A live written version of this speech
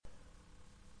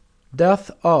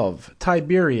Death of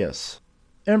Tiberius.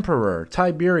 Emperor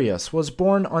Tiberius was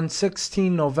born on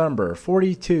 16 November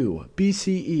 42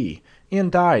 BCE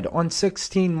and died on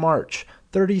 16 March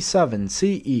 37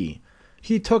 CE.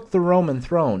 He took the Roman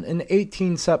throne in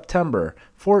 18 September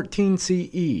 14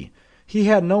 CE. He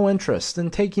had no interest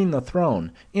in taking the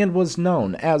throne and was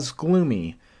known as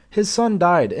Gloomy. His son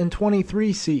died in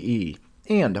 23 CE,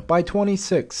 and by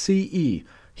 26 CE,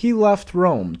 he left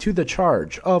Rome to the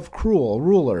charge of cruel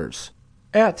rulers.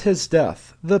 At his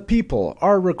death, the people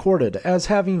are recorded as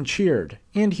having cheered,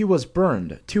 and he was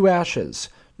burned to ashes,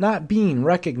 not being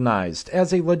recognized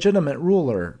as a legitimate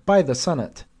ruler by the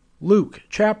Senate. Luke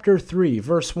chapter 3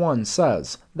 verse 1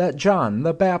 says that John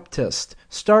the Baptist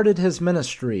started his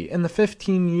ministry in the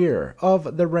 15th year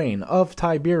of the reign of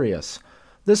Tiberius.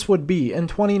 This would be in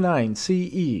 29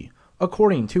 CE.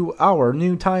 According to our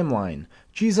new timeline,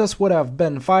 Jesus would have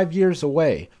been 5 years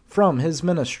away from his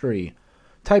ministry.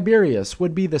 Tiberius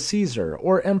would be the Caesar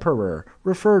or emperor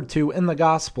referred to in the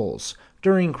Gospels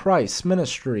during Christ's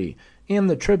ministry, and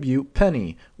the tribute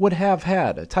penny would have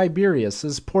had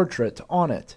Tiberius's portrait on it.